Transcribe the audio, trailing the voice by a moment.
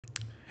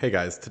Hey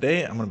guys,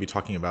 today I'm going to be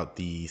talking about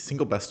the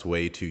single best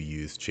way to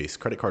use Chase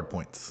credit card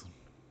points.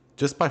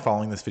 Just by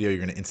following this video, you're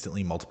going to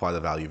instantly multiply the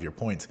value of your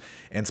points.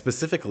 And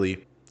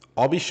specifically,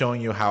 I'll be showing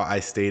you how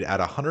I stayed at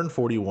a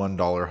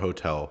 $141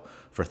 hotel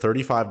for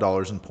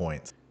 $35 in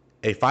points,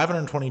 a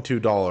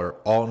 $522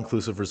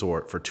 all-inclusive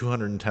resort for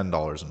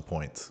 $210 in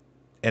points,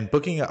 and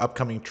booking an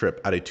upcoming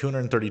trip at a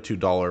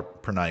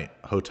 $232 per night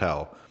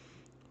hotel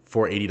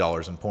for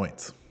 $80 in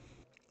points.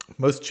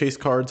 Most Chase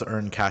cards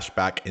earn cash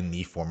back in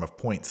the form of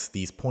points.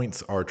 These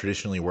points are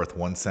traditionally worth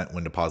 1 cent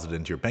when deposited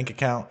into your bank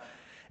account,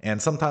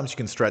 and sometimes you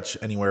can stretch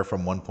anywhere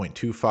from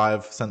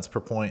 1.25 cents per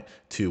point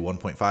to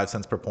 1.5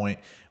 cents per point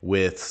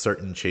with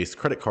certain Chase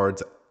credit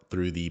cards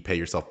through the pay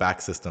yourself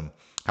back system.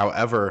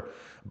 However,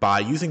 by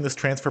using this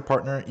transfer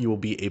partner, you will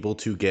be able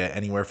to get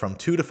anywhere from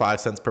 2 to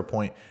 5 cents per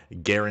point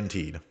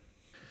guaranteed.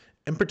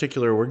 In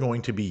particular, we're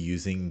going to be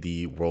using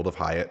the World of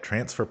Hyatt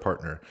transfer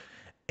partner.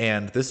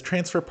 And this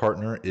transfer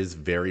partner is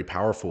very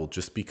powerful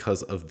just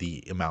because of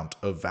the amount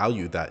of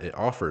value that it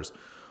offers.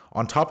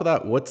 On top of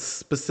that, what's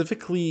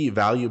specifically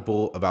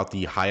valuable about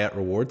the Hyatt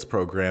Rewards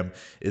program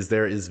is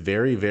there is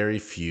very, very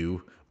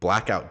few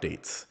blackout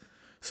dates.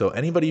 So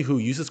anybody who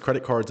uses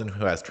credit cards and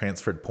who has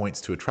transferred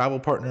points to a travel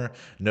partner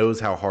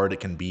knows how hard it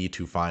can be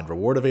to find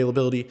reward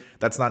availability.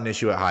 That's not an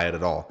issue at Hyatt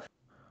at all.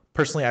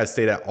 Personally, I've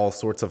stayed at all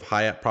sorts of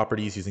Hyatt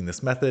properties using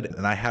this method,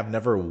 and I have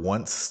never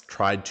once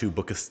tried to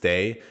book a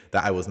stay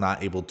that I was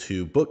not able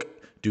to book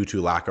due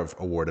to lack of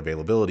award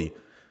availability.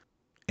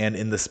 And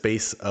in the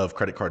space of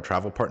credit card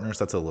travel partners,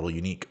 that's a little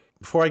unique.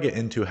 Before I get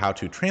into how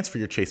to transfer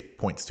your Chase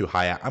points to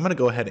Hyatt, I'm going to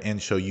go ahead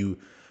and show you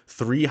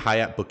 3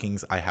 Hyatt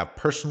bookings I have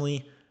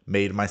personally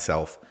made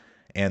myself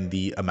and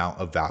the amount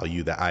of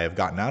value that I have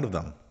gotten out of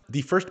them.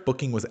 The first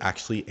booking was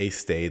actually a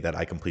stay that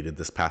I completed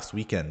this past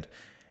weekend.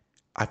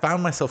 I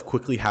found myself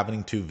quickly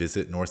having to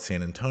visit North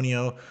San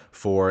Antonio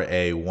for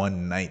a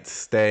 1-night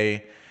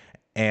stay,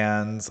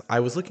 and I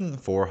was looking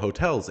for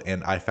hotels,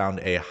 and I found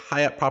a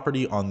Hyatt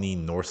property on the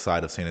north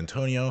side of San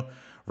Antonio,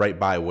 right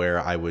by where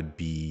I would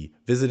be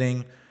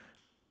visiting,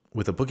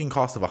 with a booking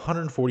cost of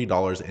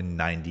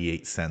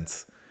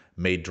 $140.98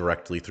 made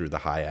directly through the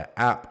Hyatt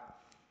app.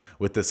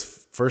 With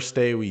this first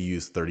stay, we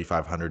used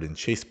 $3,500 in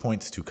Chase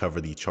points to cover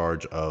the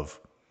charge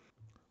of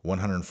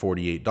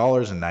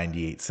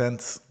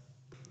 $148.98.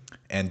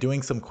 And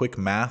doing some quick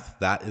math,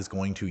 that is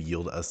going to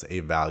yield us a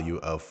value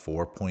of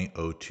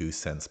 4.02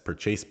 cents per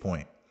Chase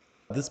point.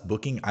 This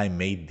booking I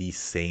made the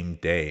same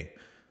day.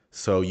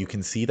 So you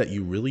can see that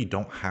you really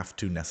don't have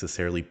to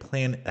necessarily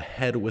plan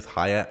ahead with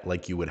Hyatt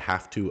like you would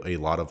have to a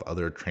lot of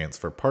other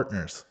transfer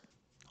partners.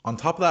 On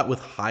top of that,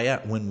 with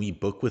Hyatt, when we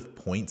book with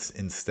points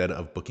instead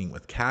of booking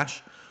with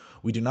cash,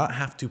 we do not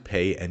have to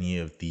pay any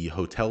of the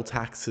hotel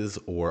taxes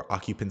or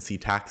occupancy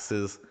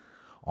taxes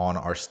on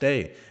our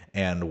stay.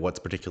 And what's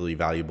particularly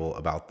valuable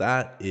about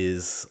that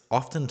is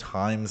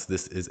oftentimes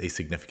this is a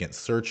significant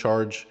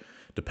surcharge.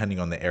 Depending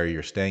on the area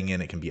you're staying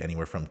in, it can be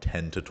anywhere from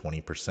 10 to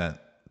 20%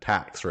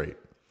 tax rate.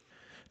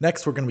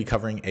 Next, we're going to be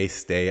covering a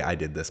stay I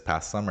did this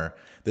past summer.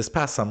 This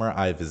past summer,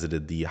 I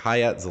visited the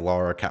Hyatt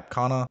Zilara Cap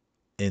Cana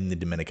in the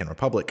Dominican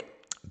Republic.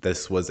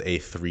 This was a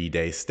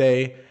 3-day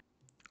stay,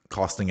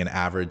 costing an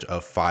average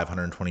of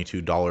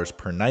 $522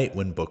 per night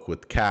when booked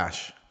with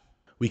cash.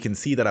 We can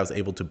see that I was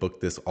able to book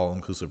this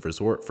all-inclusive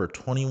resort for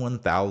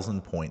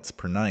 21,000 points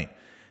per night.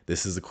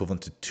 This is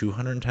equivalent to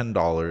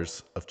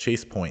 $210 of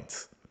Chase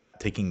points.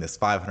 Taking this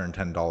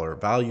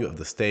 $510 value of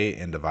the stay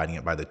and dividing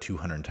it by the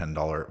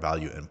 $210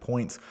 value in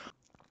points,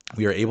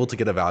 we are able to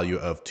get a value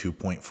of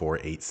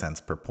 2.48 cents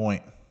per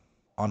point.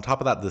 On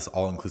top of that, this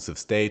all-inclusive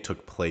stay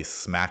took place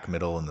smack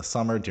middle in the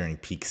summer during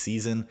peak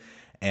season,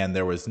 and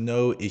there was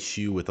no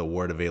issue with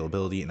award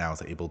availability, and I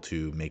was able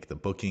to make the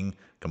booking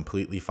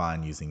completely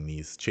fine using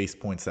these Chase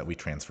points that we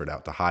transferred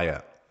out to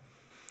Hyatt.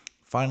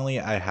 Finally,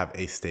 I have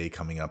a stay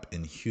coming up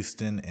in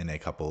Houston in a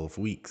couple of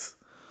weeks.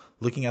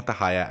 Looking at the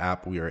Hyatt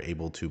app, we are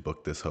able to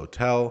book this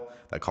hotel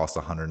that costs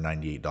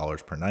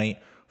 $198 per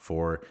night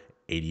for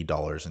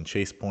 $80 in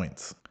Chase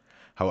points.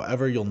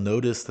 However, you'll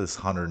notice this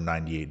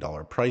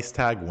 $198 price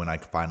tag when I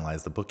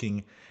finalize the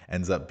booking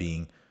ends up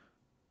being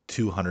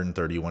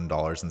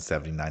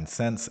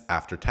 $231.79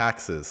 after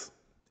taxes.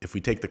 If we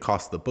take the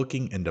cost of the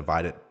booking and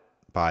divide it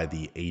by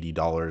the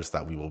 $80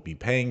 that we will be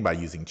paying by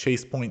using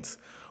Chase points,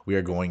 we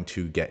are going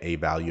to get a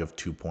value of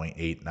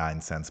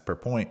 2.89 cents per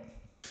point.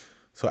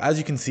 So as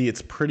you can see,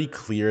 it's pretty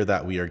clear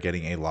that we are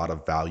getting a lot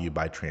of value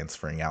by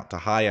transferring out to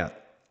Hyatt.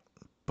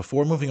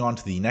 Before moving on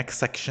to the next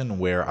section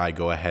where I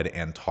go ahead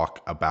and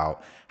talk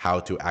about how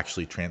to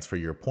actually transfer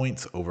your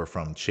points over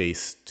from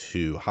Chase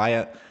to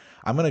Hyatt,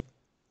 I'm going to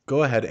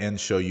go ahead and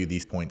show you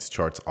these points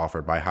charts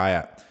offered by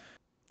Hyatt.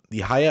 The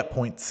Hyatt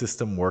point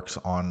system works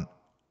on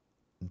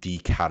the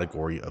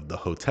category of the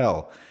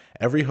hotel.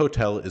 Every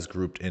hotel is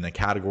grouped in a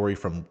category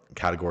from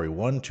category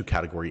 1 to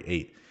category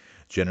 8.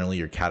 Generally,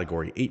 your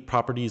category 8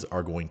 properties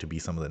are going to be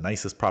some of the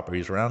nicest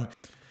properties around,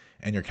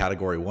 and your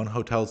category 1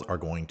 hotels are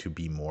going to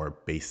be more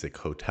basic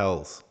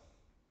hotels.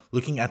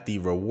 Looking at the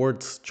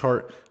rewards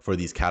chart for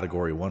these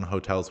category 1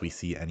 hotels, we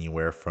see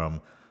anywhere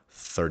from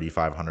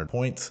 3,500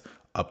 points,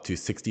 up to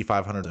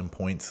 6,500 in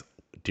points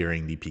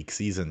during the peak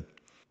season.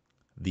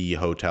 The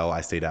hotel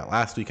I stayed at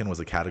last weekend was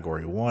a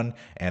category 1,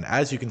 and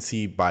as you can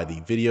see by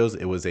the videos,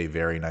 it was a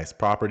very nice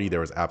property. There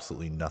was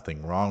absolutely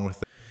nothing wrong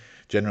with it.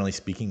 Generally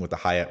speaking, with the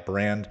Hyatt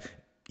brand,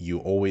 you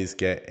always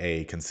get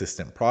a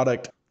consistent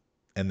product,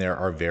 and there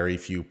are very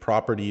few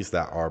properties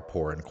that are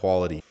poor in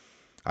quality.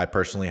 I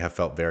personally have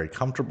felt very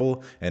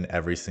comfortable in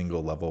every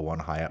single level 1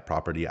 Hyatt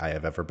property I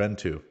have ever been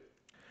to.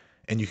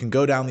 And you can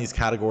go down these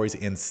categories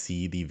and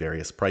see the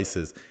various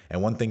prices.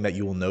 And one thing that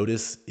you will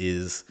notice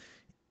is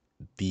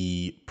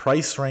the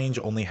price range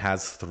only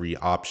has 3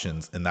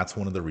 options, and that's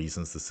one of the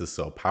reasons this is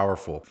so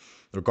powerful.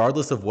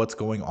 Regardless of what's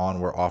going on,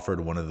 we're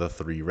offered one of the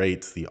 3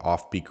 rates: the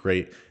off-peak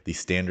rate, the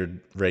standard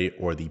rate,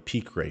 or the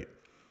peak rate.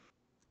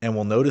 And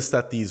we'll notice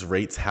that these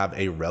rates have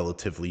a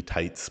relatively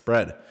tight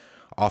spread.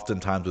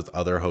 Oftentimes with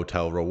other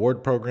hotel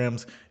reward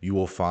programs, you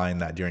will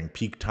find that during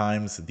peak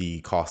times,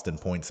 the cost in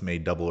points may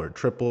double or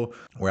triple,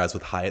 whereas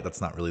with Hyatt, that's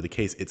not really the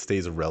case. It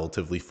stays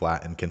relatively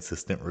flat and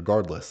consistent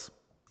regardless.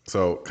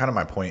 So kind of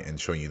my point in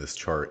showing you this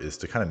chart is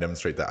to kind of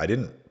demonstrate that I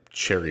didn't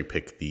cherry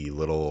pick the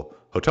little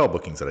hotel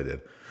bookings that I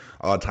did.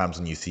 A lot of times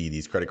when you see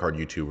these credit card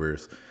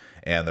YouTubers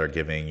and they're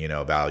giving,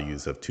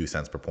 values of 2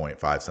 cents per point,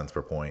 5 cents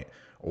per point,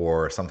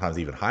 or sometimes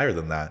even higher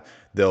than that,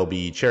 they'll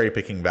be cherry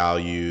picking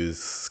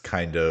values,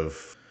 kind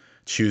of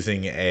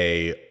choosing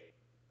a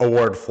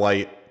award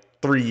flight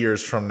 3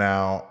 years from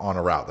now on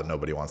a route that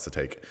nobody wants to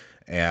take.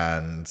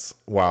 And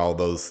while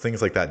those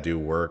things like that do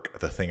work,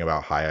 the thing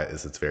about Hyatt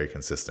is it's very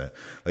consistent.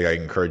 Like, I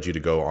encourage you to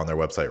go on their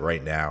website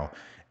right now,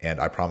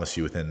 and I promise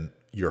you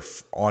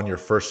on your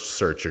first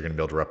search, you're going to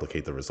be able to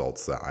replicate the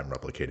results that I'm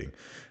replicating.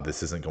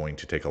 This isn't going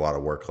to take a lot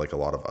of work like a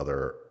lot of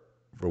other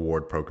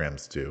reward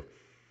programs do.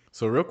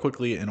 So real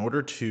quickly, in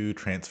order to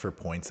transfer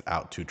points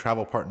out to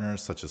travel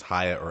partners such as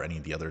Hyatt or any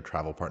of the other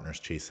travel partners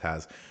Chase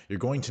has, you're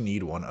going to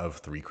need one of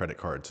 3 credit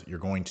cards. You're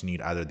going to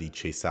need either the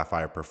Chase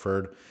Sapphire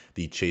Preferred,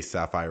 the Chase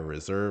Sapphire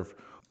Reserve,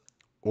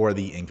 or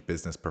the Ink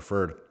Business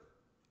Preferred.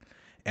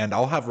 And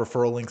I'll have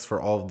referral links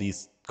for all of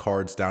these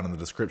cards down in the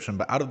description,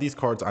 but out of these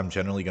cards, I'm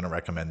generally going to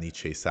recommend the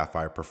Chase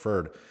Sapphire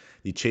Preferred.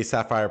 The Chase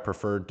Sapphire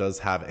Preferred does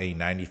have a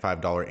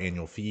 $95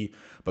 annual fee,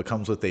 but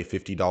comes with a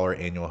 $50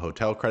 annual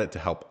hotel credit to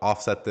help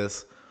offset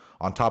this.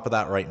 On top of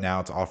that, right now,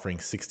 it's offering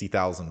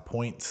 60,000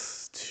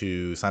 points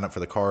to sign up for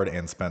the card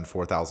and spend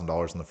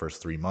 $4,000 in the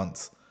first 3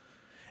 months.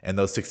 And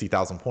those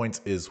 60,000 points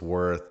is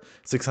worth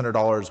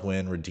 $600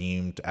 when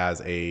redeemed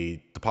as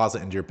a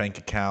deposit into your bank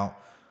account,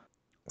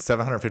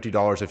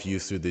 $750 if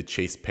used through the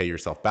Chase Pay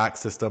Yourself Back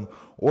system,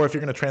 or if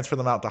you're going to transfer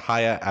them out to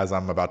Hyatt, as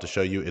I'm about to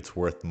show you, it's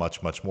worth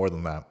much, much more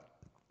than that.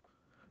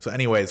 So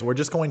anyways, we're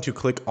just going to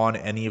click on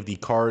any of the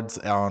cards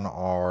on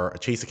our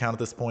Chase account at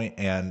this point,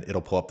 and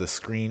it'll pull up this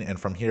screen. And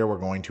from here, we're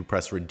going to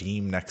press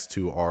redeem next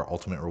to our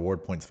ultimate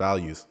reward points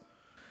values.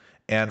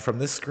 And from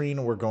this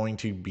screen, we're going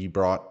to be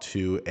brought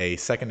to a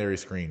secondary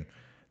screen.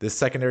 This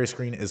secondary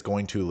screen is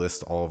going to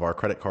list all of our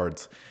credit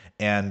cards.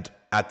 And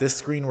at this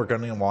screen, we're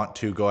going to want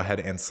to go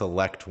ahead and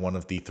select one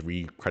of the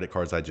 3 credit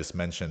cards I just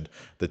mentioned: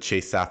 the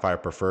Chase Sapphire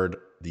Preferred,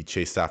 the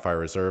Chase Sapphire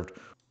Reserved,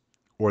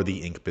 or the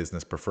Ink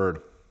Business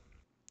Preferred.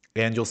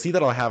 And you'll see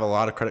that I'll have a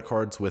lot of credit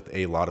cards with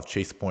a lot of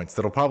Chase points.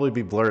 That'll probably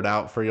be blurred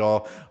out for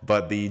y'all,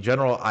 but the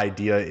general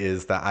idea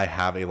is that I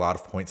have a lot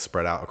of points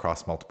spread out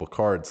across multiple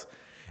cards.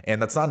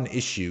 And that's not an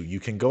issue.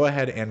 You can go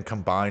ahead and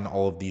combine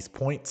all of these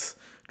points,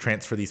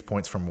 transfer these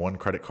points from one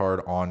credit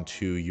card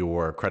onto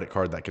your credit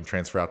card that can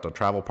transfer out to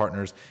travel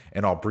partners,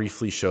 and I'll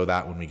briefly show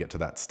that when we get to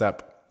that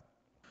step.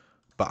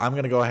 But I'm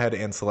going to go ahead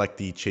and select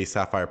the Chase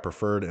Sapphire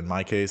Preferred in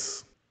my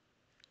case.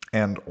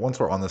 And once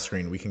we're on the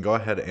screen, we can go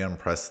ahead and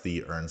press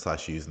the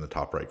earn/use in the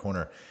top right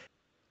corner.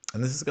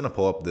 And this is going to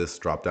pull up this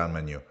drop-down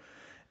menu.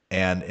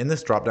 And in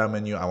this drop-down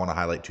menu, I want to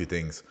highlight 2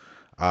 things.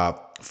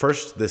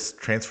 First, this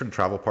transfer to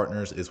travel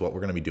partners is what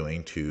we're going to be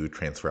doing to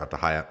transfer out to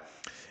Hyatt.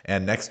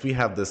 And next, we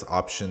have this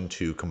option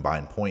to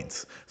combine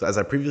points. So as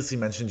I previously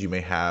mentioned, you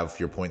may have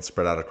your points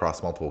spread out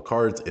across multiple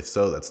cards. If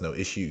so, that's no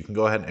issue. You can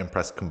go ahead and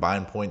press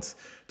combine points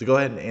to go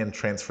ahead and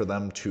transfer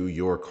them to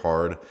your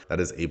card that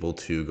is able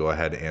to go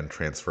ahead and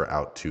transfer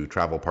out to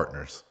travel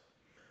partners.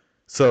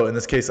 So in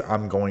this case,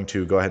 I'm going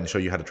to go ahead and show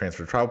you how to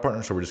transfer to travel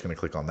partners. So we're just going to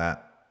click on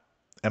that.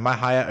 And my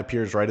Hyatt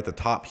appears right at the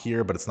top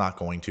here, but it's not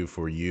going to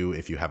for you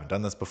if you haven't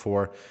done this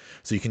before.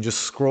 So you can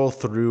just scroll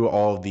through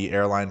all of the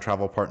airline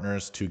travel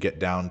partners to get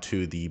down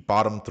to the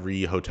bottom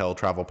 3 hotel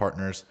travel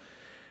partners.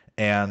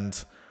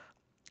 And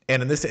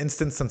in this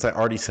instance, since I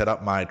already set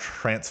up my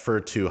transfer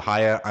to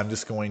Hyatt, I'm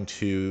just going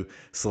to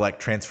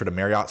select transfer to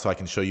Marriott so I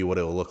can show you what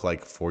it will look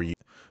like for you.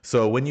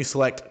 So when you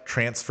select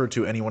transfer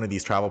to any one of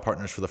these travel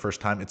partners for the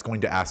first time, it's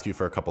going to ask you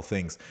for a couple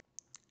things.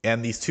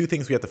 And these 2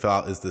 things we have to fill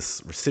out is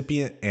this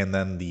recipient and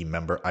then the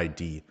member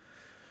ID.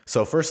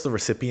 So first, the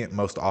recipient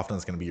most often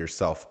is going to be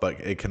yourself, but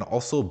it can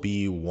also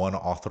be one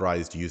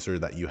authorized user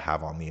that you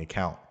have on the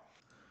account.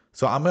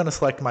 So I'm going to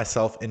select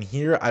myself, and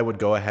here I would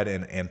go ahead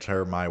and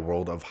enter my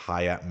World of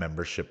Hyatt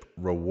membership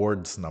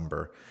rewards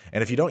number.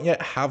 And if you don't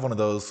yet have one of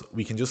those,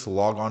 we can just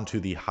log on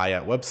to the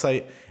Hyatt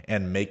website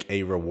and make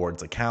a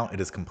rewards account. It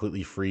is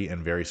completely free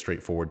and very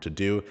straightforward to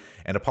do.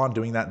 And upon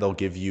doing that, they'll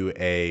give you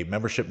a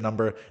membership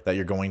number that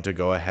you're going to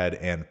go ahead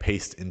and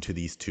paste into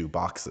these two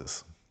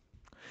boxes.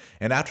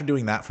 And after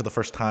doing that for the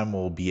first time,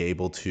 we'll be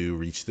able to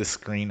reach this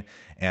screen.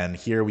 And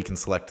here we can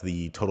select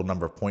the total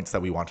number of points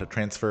that we want to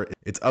transfer.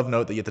 It's of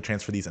note that you have to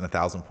transfer these in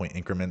 1,000-point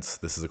increments.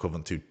 This is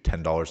equivalent to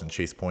 $10 in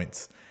Chase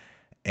points.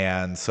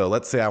 And so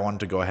let's say I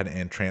wanted to go ahead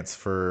and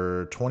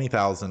transfer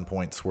 20,000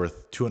 points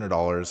worth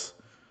 $200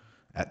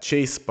 at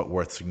Chase, but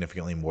worth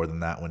significantly more than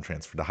that when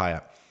transferred to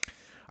Hyatt.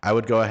 I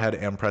would go ahead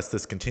and press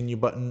this continue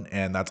button,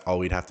 and that's all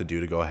we'd have to do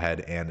to go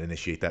ahead and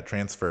initiate that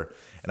transfer.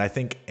 And I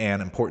think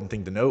an important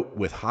thing to note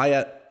with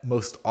Hyatt,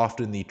 most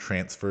often the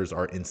transfers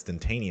are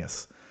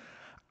instantaneous.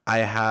 I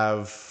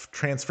have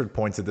transferred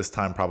points at this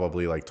time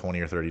probably like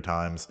 20 or 30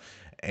 times,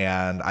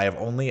 and I have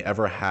only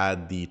ever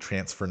had the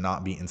transfer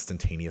not be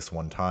instantaneous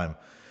one time.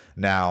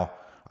 Now,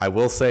 I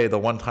will say the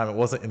one time it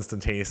wasn't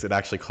instantaneous, it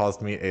actually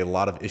caused me a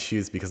lot of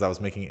issues because I was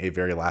making a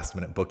very last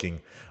minute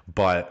booking,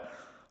 but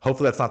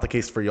hopefully that's not the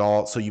case for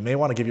y'all. So you may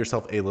want to give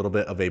yourself a little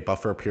bit of a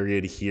buffer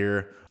period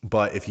here,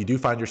 but if you do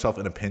find yourself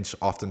in a pinch,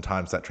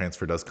 oftentimes that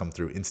transfer does come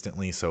through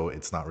instantly, so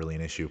it's not really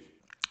an issue.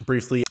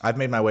 Briefly, I've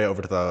made my way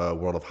over to the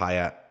World of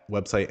Hyatt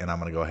website, and I'm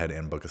going to go ahead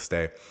and book a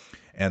stay.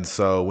 And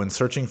so when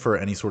searching for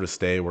any sort of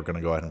stay, we're going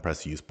to go ahead and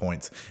press use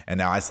points. And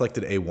now I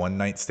selected a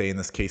 1-night stay in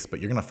this case,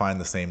 but you're going to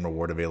find the same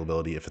reward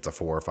availability if it's a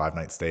 4 or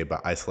 5-night stay. But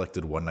I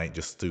selected 1 night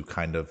just to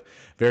kind of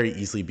very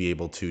easily be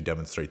able to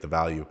demonstrate the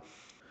value.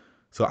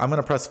 So I'm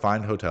going to press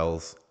find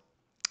hotels.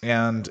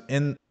 And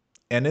in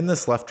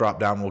this left drop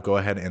down, we'll go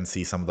ahead and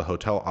see some of the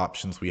hotel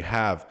options we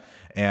have.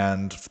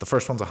 And the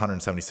first one's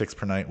 176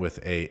 per night with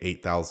a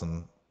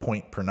 8,000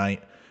 point per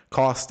night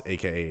cost,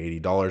 aka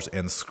 $80.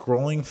 And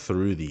scrolling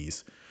through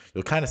these,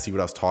 you'll kind of see what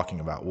I was talking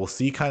about. We'll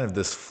see kind of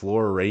this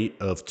floor rate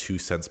of 2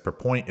 cents per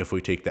point if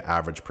we take the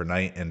average per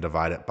night and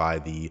divide it by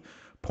the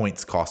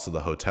points cost of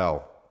the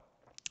hotel.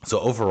 So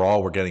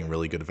overall, we're getting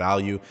really good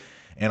value.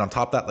 And on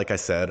top of that, like I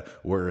said,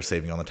 we're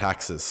saving on the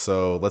taxes.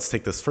 So let's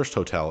take this first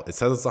hotel. It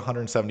says it's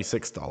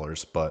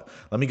 $176, but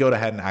let me go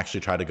ahead and actually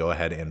try to go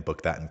ahead and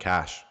book that in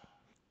cash.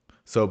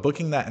 So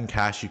booking that in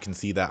cash, you can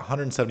see that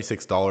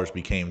 $176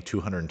 became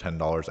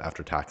 $210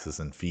 after taxes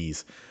and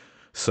fees.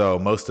 So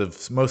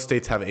most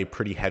states have a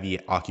pretty heavy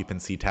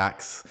occupancy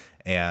tax,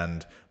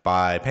 and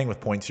by paying with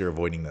points, you're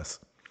avoiding this.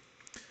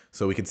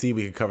 So we can see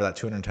we could cover that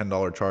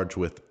 $210 charge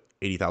with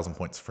 80,000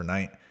 points per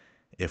night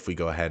if we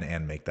go ahead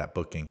and make that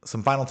booking.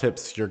 Some final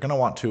tips: you're going to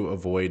want to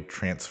avoid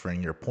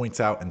transferring your points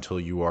out until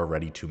you are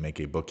ready to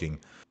make a booking.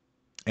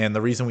 And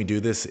the reason we do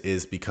this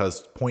is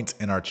because points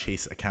in our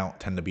Chase account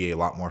tend to be a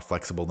lot more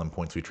flexible than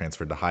points we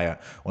transferred to Hyatt.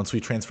 Once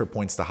we transfer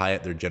points to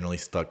Hyatt, they're generally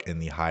stuck in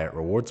the Hyatt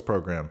rewards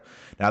program.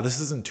 Now,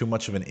 this isn't too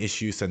much of an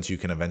issue since you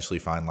can eventually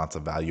find lots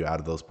of value out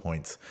of those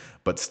points,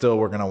 but still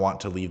we're going to want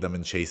to leave them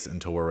in Chase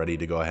until we're ready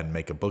to go ahead and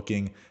make a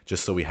booking,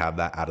 just so we have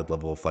that added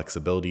level of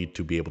flexibility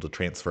to be able to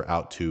transfer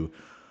out to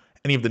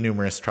any of the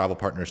numerous travel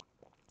partners.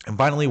 And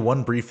finally,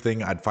 one brief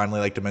thing I'd finally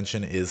like to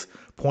mention is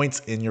points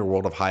in your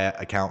World of Hyatt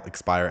account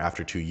expire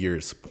after 2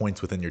 years.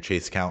 Points within your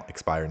Chase account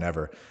expire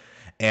never.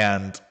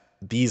 And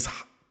these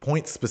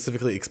points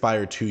specifically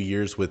expire 2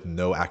 years with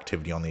no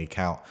activity on the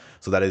account.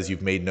 So that is,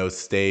 you've made no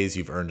stays,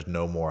 you've earned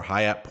no more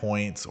Hyatt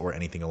points or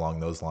anything along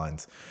those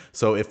lines.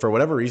 So if for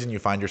whatever reason you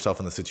find yourself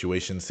in the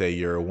situation, say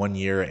you're 1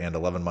 year and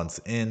 11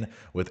 months in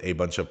with a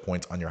bunch of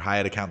points on your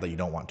Hyatt account that you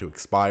don't want to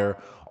expire,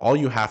 all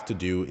you have to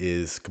do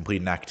is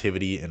complete an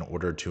activity in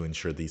order to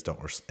ensure these don't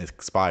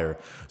expire.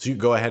 So you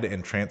go ahead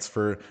and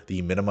transfer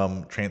the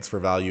minimum transfer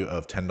value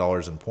of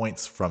 $10 in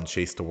points from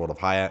Chase to World of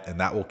Hyatt, and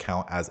that will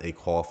count as a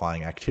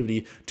qualifying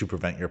activity to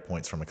prevent your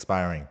points from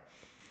expiring.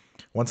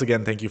 Once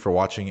again, thank you for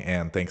watching,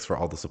 and thanks for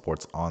all the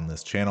supports on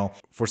this channel.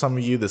 For some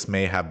of you, this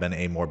may have been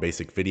a more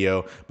basic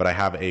video, but I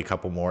have a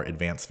couple more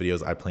advanced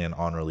videos I plan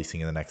on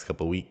releasing in the next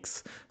couple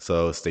weeks,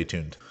 so stay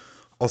tuned.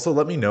 Also,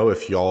 let me know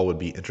if y'all would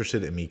be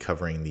interested in me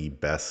covering the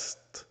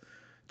best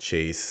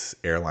Chase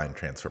airline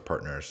transfer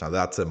partners. Now,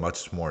 that's a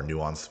much more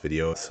nuanced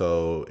video,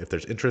 so if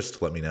there's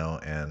interest, let me know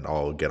and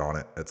I'll get on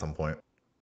it at some point.